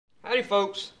Howdy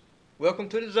folks, welcome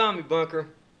to the zombie bunker.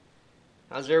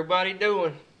 How's everybody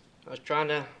doing? I was trying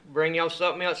to bring y'all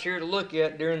something else here to look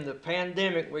at during the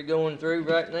pandemic we're going through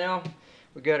right now.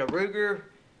 We got a Ruger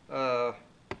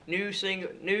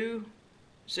new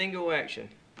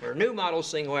model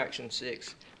single action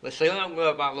 6. Let's see, I'm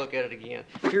about to look at it again.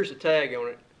 Here's the tag on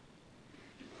it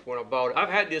when I bought it.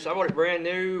 I bought it brand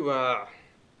new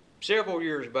several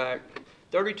years back.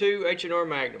 32 H&R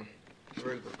Magnum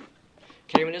Ruger.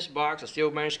 Came in this box. I still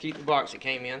managed to keep the box it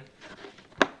came in.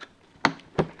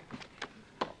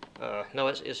 No,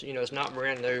 it's not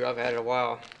brand new. I've had it a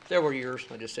while, several years.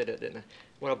 I just said that, didn't I?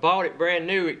 When I bought it brand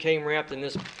new, it came wrapped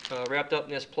up in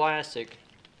this plastic.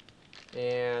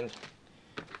 And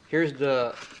here's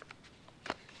the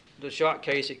shot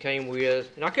case it came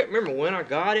with. And I can't remember when I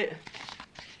got it,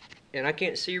 and I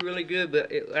can't see really good,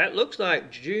 but it looks like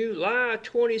July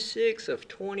 26th of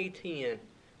 2010.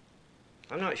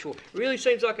 I'm not sure. It really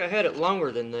seems like I had it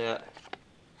longer than that.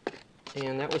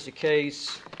 And that was the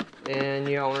case, and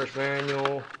the owner's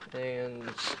manual and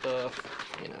stuff,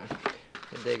 you know.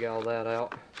 I dig all that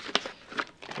out.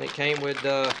 And it came with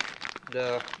the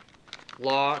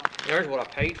lock. There's what I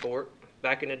paid for it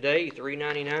back in the day,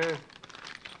 $3.99. What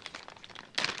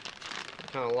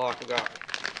kind of lock I got?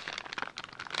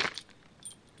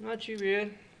 Not too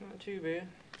bad. Not too bad.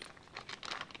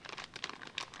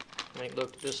 I ain't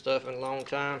looked at this stuff in a long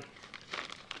time.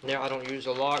 Now I don't use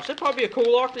the locks. That'd probably be a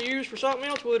cool lock to use for something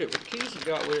else, would it? With the keys you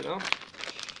got with it, huh?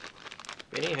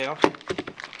 Anyhow,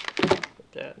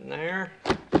 put that in there.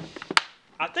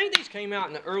 I think these came out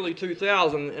in the early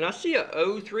 2000s, and I see a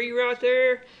 03 right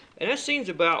there, and that seems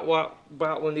about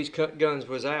when these guns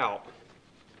was out.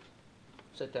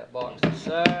 Set that box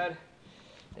aside,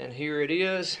 and here it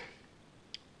is.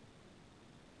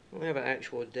 I don't have an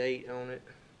actual date on it.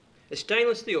 It's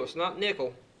stainless steel, it's not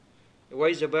nickel. It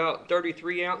weighs about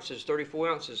 33 ounces, 34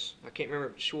 ounces. I can't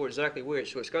remember sure exactly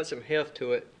which, so it's got some heft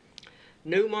to it.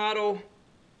 New model,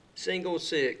 single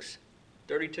 6,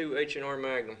 32 H&R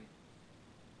Magnum.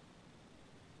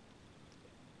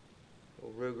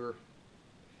 Old Ruger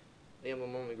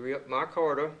emblem on the grip.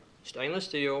 Micarta, stainless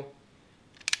steel,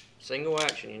 single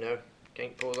action, you know.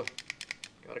 Can't pull the,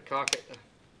 gotta cock it to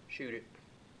shoot it.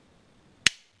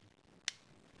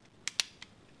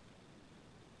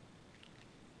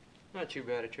 Not too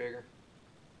bad a trigger.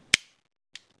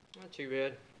 Not too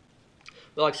bad.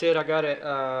 But like I said, I got it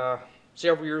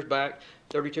several years back.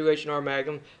 32 H&R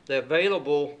Magnum. They're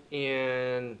available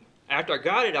in. After I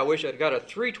got it, I wish I'd got a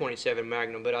 327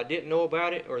 Magnum, but I didn't know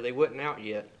about it, or they wasn't out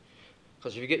yet.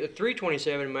 Because if you get the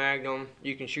 327 Magnum,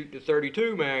 you can shoot the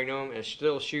 32 Magnum and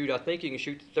still shoot. I think you can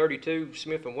shoot the 32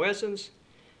 Smith & Wessons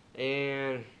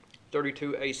and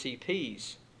 32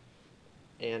 ACPs.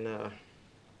 And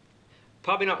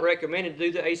probably not recommended to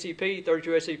do the ACP, 32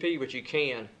 ACP, but you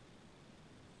can.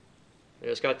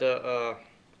 It's got the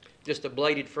just a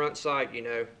bladed front sight, you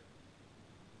know.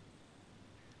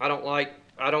 I don't like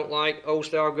old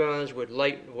style guns with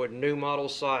new model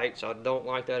sights. I don't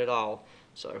like that at all.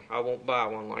 So I won't buy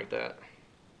one like that.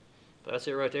 But that's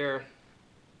it right there.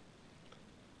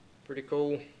 Pretty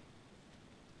cool.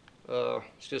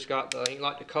 It's just got ain't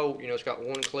like the Colt, you know. It's got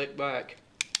one click back.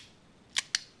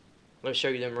 Let me show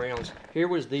you them rounds. Here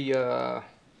was the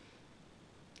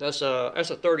that's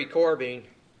a 30 carbine,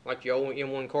 like the old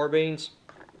M1 carbines.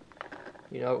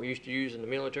 You know, we used to use in the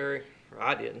military. Or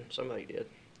I didn't. Somebody did.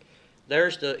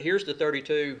 Here's the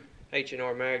 32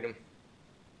 H&R Magnum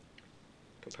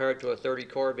compared to a 30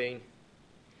 carbine,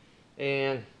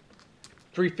 and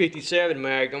 357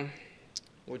 Magnum,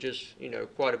 which is, you know,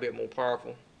 quite a bit more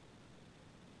powerful.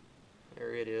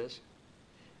 There it is.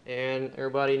 And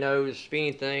everybody knows, if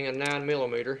anything, a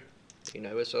 9mm. You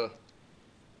know,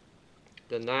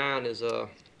 the 9 is a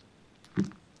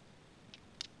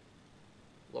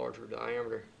larger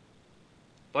diameter.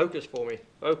 Focus for me,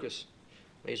 focus.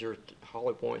 These are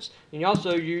hollow points. And you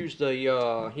also use the,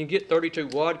 you can get 32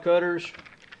 wad cutters.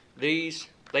 They're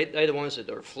the ones that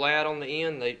are flat on the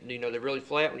end. They're really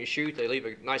flat when you shoot. They leave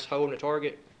a nice hole in the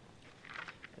target.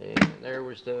 And there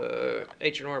was the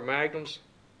H&R Magnums.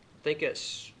 I think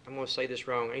that's, I'm going to say this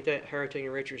wrong. Ain't that Harrington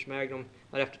and Richards Magnum?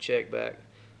 I'd have to check back.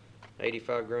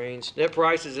 85 grains. That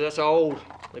prices, that's old.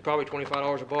 They're probably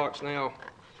 $25 a box now.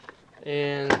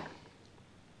 And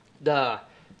well,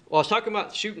 I was talking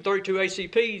about shooting 32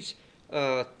 ACPs.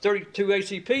 32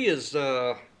 ACP is,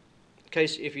 in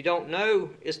case if you don't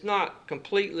know, it's not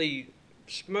completely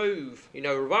smooth. You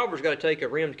know, revolver's got to take a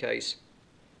rimmed case.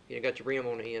 You know, got your rim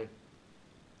on the end.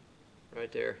 Right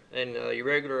there. And your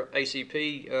regular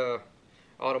ACP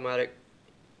automatic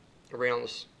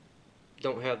rounds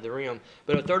don't have the rim.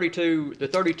 But a 32, the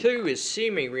 32 is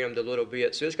semi-rimmed a little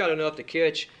bit, so it's got enough to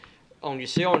catch on your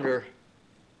cylinder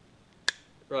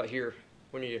right here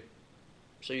when you,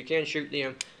 so you can shoot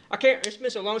them. I can't, it's been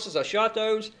so long since I shot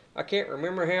those, I can't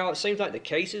remember how. It seems like the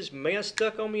cases may have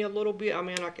stuck on me a little bit. I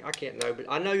mean, I can't know, but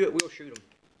I know it will shoot them.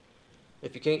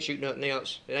 If you can't shoot nothing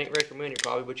else, it ain't recommended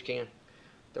probably, but you can.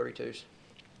 32s.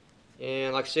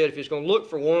 And like I said, if you're going to look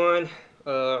for one,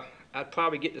 I'd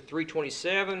probably get the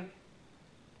 327,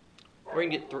 or you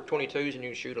can get 22s and you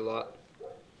can shoot a lot.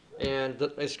 And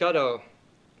it's got a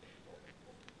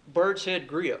bird's head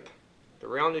grip, the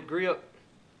rounded grip.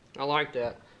 I like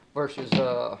that versus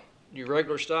your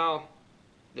regular style.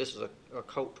 This is a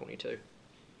Colt 22.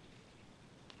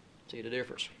 See the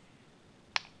difference?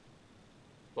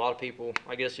 A lot of people,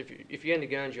 I guess if you're into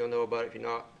guns, you'll know about it. If you're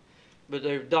not, but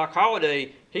the Doc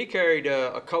Holliday, he carried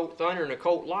a Colt Thunder and a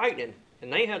Colt Lightning,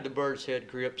 and they had the bird's head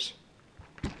grips.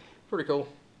 Pretty cool.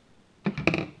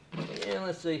 And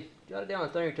let's see, got it down a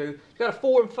thing or two. It's got a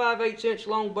 4 5/8 inch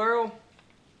long barrel.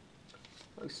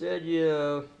 Like I said,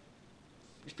 there's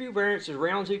a few variants of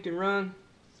rounds you can run.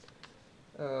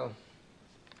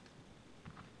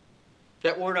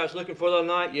 That word I was looking for the other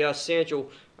night, yeah, essential.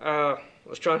 I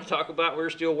was trying to talk about we're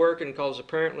still working because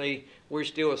apparently we're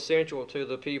still essential to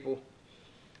the people.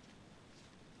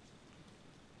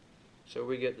 So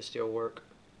we get to still work.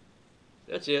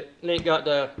 That's it. And then you got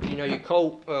the, you know, your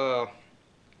Colt.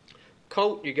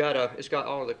 Colt, it's got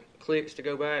all the clicks to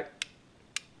go back.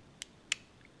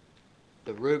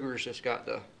 The Ruger's just got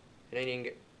the,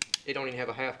 it don't even have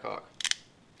a half cock.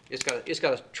 It's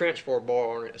got a transfer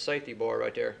bar on it, a safety bar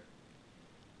right there.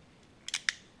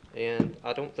 And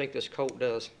I don't think this Colt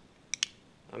does.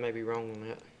 I may be wrong on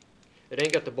that. It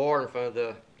ain't got the bar in front of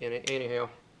the anyhow.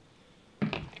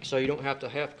 So you don't have to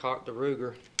half cock the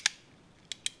Ruger.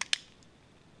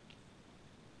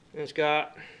 And it's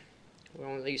got,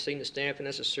 well, you've seen the stamping,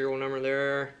 that's a serial number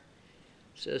there.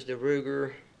 It says the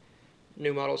Ruger,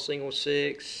 new model single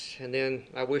 6. And then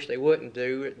I wish they wouldn't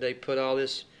do it. They put all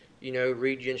this, you know,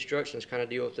 read your instructions kind of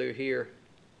deal through here.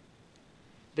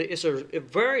 But it's a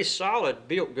very solid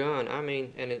built gun. I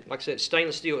mean, and like I said,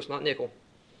 stainless steel, it's not nickel.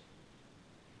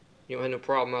 You don't have no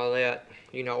problem out of that.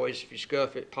 You know, always if you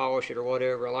scuff it, polish it or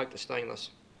whatever, I like the stainless.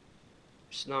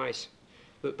 It's nice.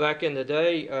 But back in the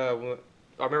day, I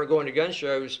remember going to gun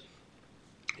shows.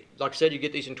 Like I said, you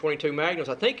get these in 22 Magnums.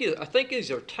 I think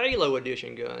these are Talo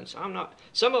edition guns. I'm not.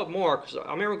 Some of them are, because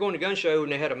I remember going to gun show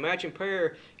and they had a matching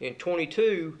pair in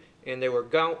 22, and they were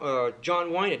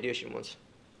John Wayne edition ones.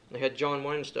 They had John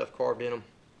Wayne stuff carved in them.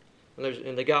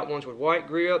 And they got ones with white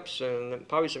grips and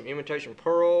probably some imitation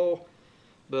pearl.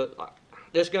 But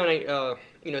this gun ain't, you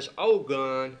know, it's an old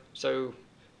gun, so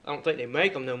I don't think they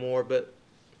make them no more. But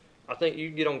I think you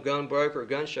can get on Gunbroker or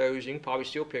gun shows, you can probably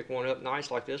still pick one up nice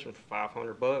like this one for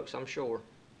 $500, I'm sure.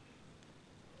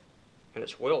 And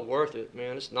it's well worth it,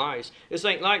 man. It's nice. This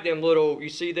ain't like them little, you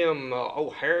see them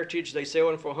old Heritage, they sell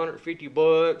them for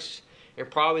 $150. And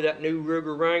probably that new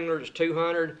Ruger Wrangler is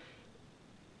 $200.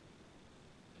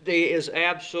 There is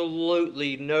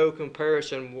absolutely no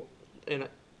comparison in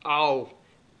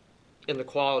the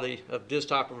quality of this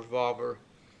type of revolver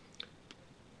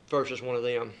versus one of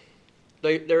them.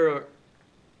 They're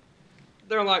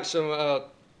like some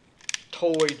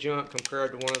toy junk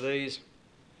compared to one of these.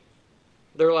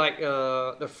 They're like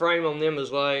the frame on them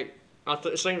is like,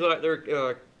 it seems like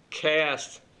they're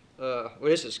cast. Well,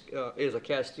 this is a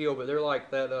cast steel, but they're like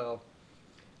that,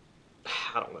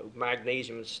 I don't know,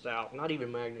 magnesium style. Not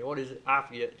even magnesium. What is it? I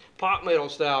forget. Pot metal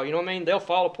style. You know what I mean? They'll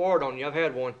fall apart on you. I've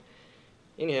had one.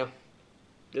 Anyhow,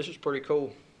 this is pretty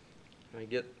cool. I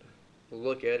get a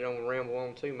look at it. I don't want to ramble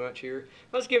on too much here.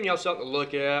 I'm just giving y'all something to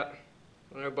look at.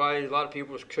 Everybody, a lot of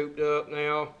people is cooped up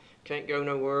now. Can't go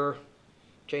nowhere.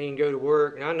 Can't even go to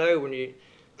work. And I know when you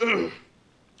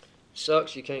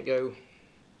sucks you can't go.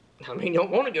 I mean, you don't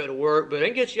want to go to work, but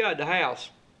it gets you out of the house.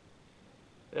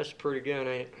 That's a pretty gun,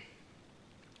 ain't it?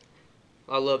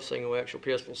 I love single action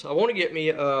pistols. I want to get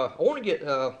me, well,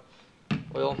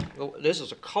 this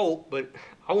is a Colt, but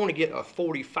I want to get a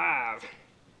 45.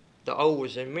 The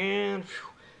O's, and man,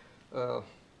 what,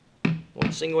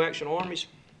 single action armies?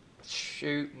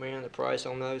 Shoot, man, the price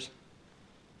on those.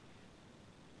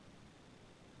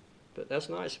 But that's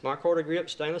nice. Micarta grip,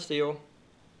 stainless steel,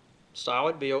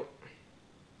 solid built.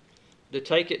 To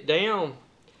take it down,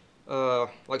 like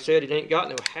I said, it ain't got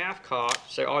no half cock,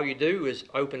 so all you do is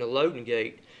open the loading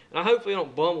gate. And I hopefully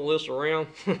don't bumble this around.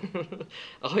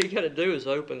 All you got to do is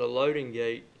open the loading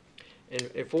gate. And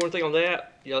for one thing on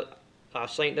that, you know, I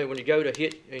think that when you go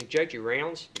to inject your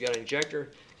rounds, you got an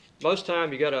injector. most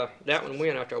time you gotta, that one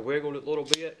went after I wiggled it a little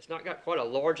bit. It's not got quite a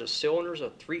large of cylinders, a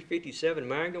 357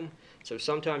 Magnum. So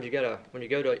sometimes you gotta, when you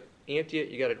go to empty it,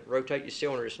 you gotta rotate your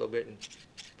cylinder just a little bit and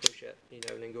push it, you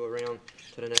know, and then go around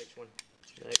to the next one,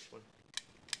 the next one.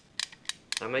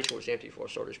 I make sure it's empty before I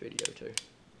start this video too.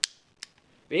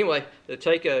 But anyway, to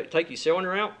take your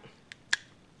cylinder out,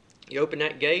 you open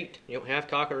that gate. You don't half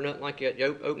cock it or nothing like that.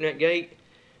 You open that gate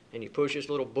and you push this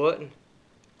little button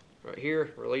right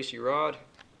here, release your rod.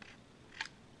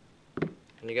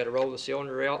 And you got to roll the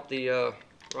cylinder out the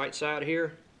right side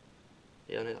here.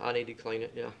 Yeah, I need to clean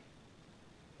it. Yeah,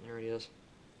 there it is.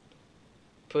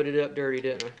 Put it up dirty,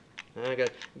 didn't I? I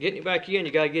got getting it back in.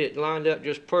 You got to get it lined up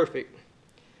just perfect.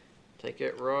 Take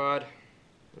that rod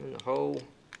in the hole.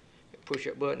 Push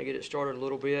that button to get it started a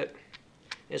little bit.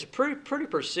 It's a pretty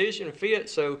precision fit,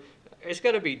 so it's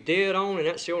got to be dead on, and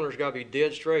that cylinder's got to be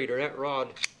dead straight, or that rod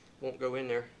won't go in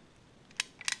there.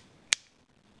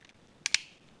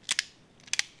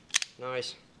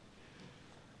 Nice.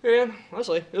 Yeah,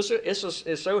 honestly,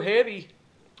 it's so heavy,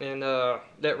 and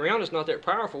that round is not that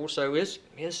powerful, so it's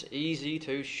easy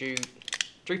to shoot.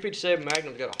 357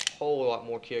 Magnum's got a whole lot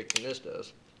more kick than this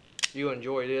does. You'll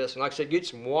enjoy this, and like I said, get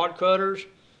some wad cutters.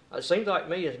 It seems like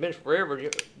me, it's been forever.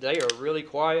 They are really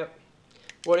quiet.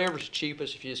 Whatever's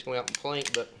cheapest if you just go out and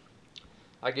plink, but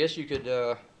I guess you could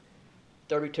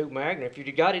 32 Magnum. If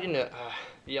you got it in the,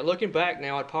 yeah, looking back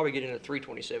now, I'd probably get in a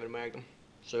 327 Magnum,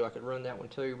 so I could run that one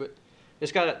too. But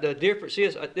it's got the difference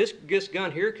is this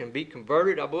gun here can be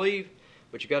converted, I believe,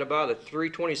 but you got to buy the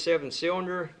 327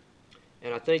 cylinder,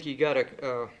 and I think you got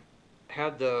to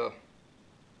have the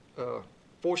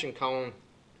forcing cone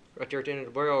right there at the end of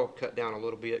the barrel cut down a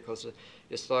little bit, because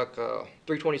it's like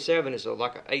 327 is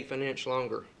like an 1/8 of an inch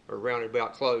longer, or rounded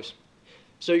about close.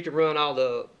 So you can run all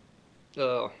the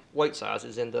weight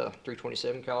sizes in the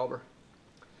 327 caliber.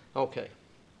 Okay,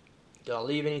 did I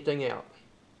leave anything out?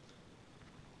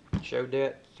 Showed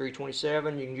that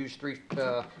 327. You can use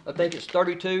I think it's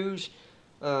 32s.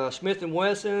 Smith &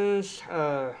 Wessons,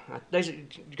 you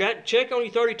got to check on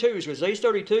your 32s, because these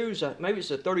 32s, maybe it's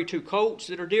the 32 Colts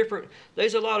that are different.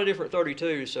 There's a lot of different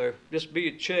 32s, so just be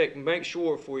a check and make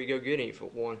sure before you go get any for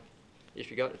one, if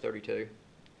you got the 32.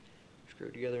 Screw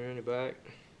it together in the back.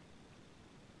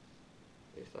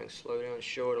 Everything slow down and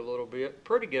show it a little bit.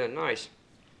 Pretty good, nice.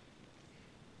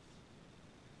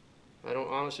 I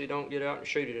honestly don't get out and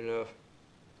shoot it enough.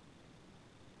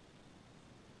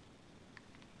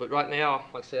 But right now,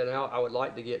 like I said, I would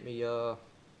like to get me a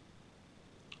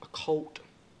Colt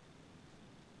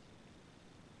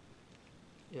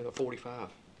in a 45.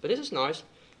 But this is nice.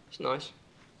 It's nice.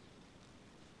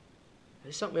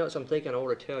 There's something else I'm thinking I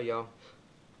ought to tell y'all.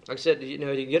 Like I said, you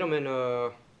know, you get them in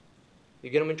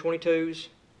 22s,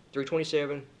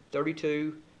 327,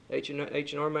 32,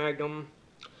 H&R Magnum.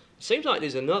 It seems like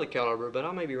there's another caliber, but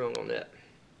I may be wrong on that.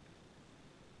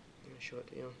 Let me show it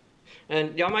to you.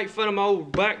 And y'all make fun of my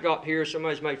old backdrop here.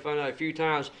 Somebody's made fun of it a few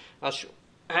times. I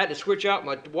had to switch out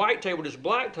my white table to this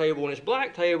black table, and this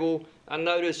black table, I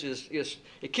notice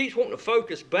it keeps wanting to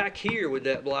focus back here with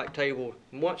that black table,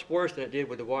 much worse than it did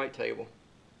with the white table.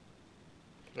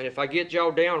 And if I get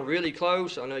y'all down really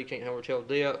close, I know you can't ever tell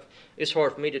depth. It's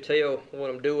hard for me to tell what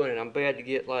I'm doing, and I'm bad to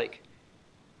get like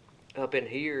up in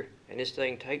here, and this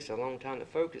thing takes a long time to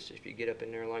focus if you get up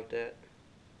in there like that.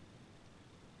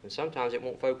 And sometimes it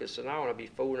won't focus, so now I'll be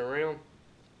fooling around.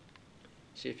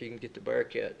 See if you can get the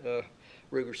Bearcat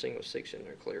Ruger Single 6 in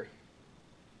there clear.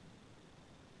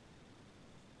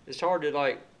 It's hard to,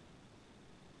 like,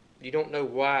 you don't know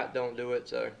why it don't do it,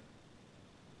 so.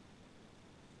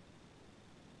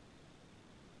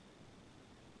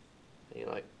 You're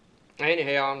like,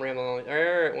 anyhow, I'm rambling on.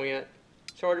 There it went.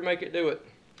 It's hard to make it do it.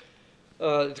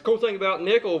 The cool thing about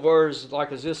nickel versus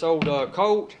like is this old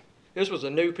Colt. This was a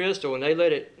new pistol, and they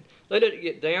let it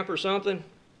get damp or something.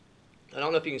 I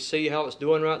don't know if you can see how it's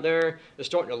doing right there. It's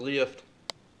starting to lift.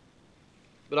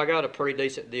 But I got a pretty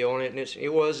decent deal on it, and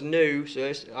it was new, so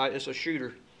it's a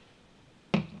shooter.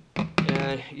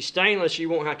 And you stainless, you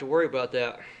won't have to worry about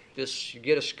that. Just you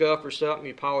get a scuff or something,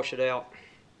 you polish it out.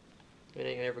 It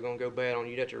ain't ever gonna go bad on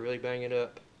you. You'd have to really bang it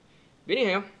up. But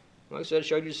anyhow, like I said, I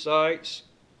showed you the sights.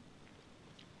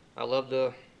 I love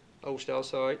the old style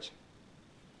sights.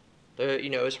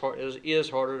 You know, it is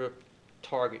harder to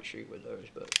target shoot with those,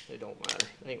 but it don't matter.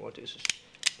 That ain't what this is.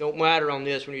 Don't matter on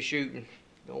this when you're shooting.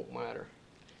 Don't matter.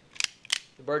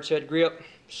 The bird's head grip,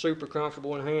 super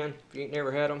comfortable in hand. If you ain't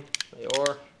never had them, they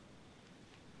are.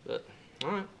 But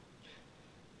all right.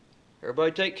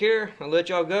 Everybody take care. I'll let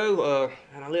y'all go.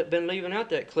 And I've been leaving out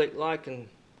that click, like, and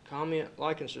comment,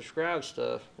 like, and subscribe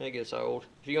stuff. That gets old.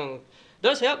 If you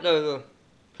does help though.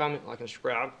 comment, like, and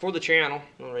subscribe for the channel.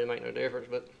 Don't really make no difference,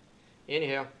 but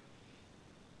anyhow,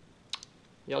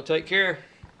 y'all take care.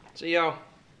 See y'all.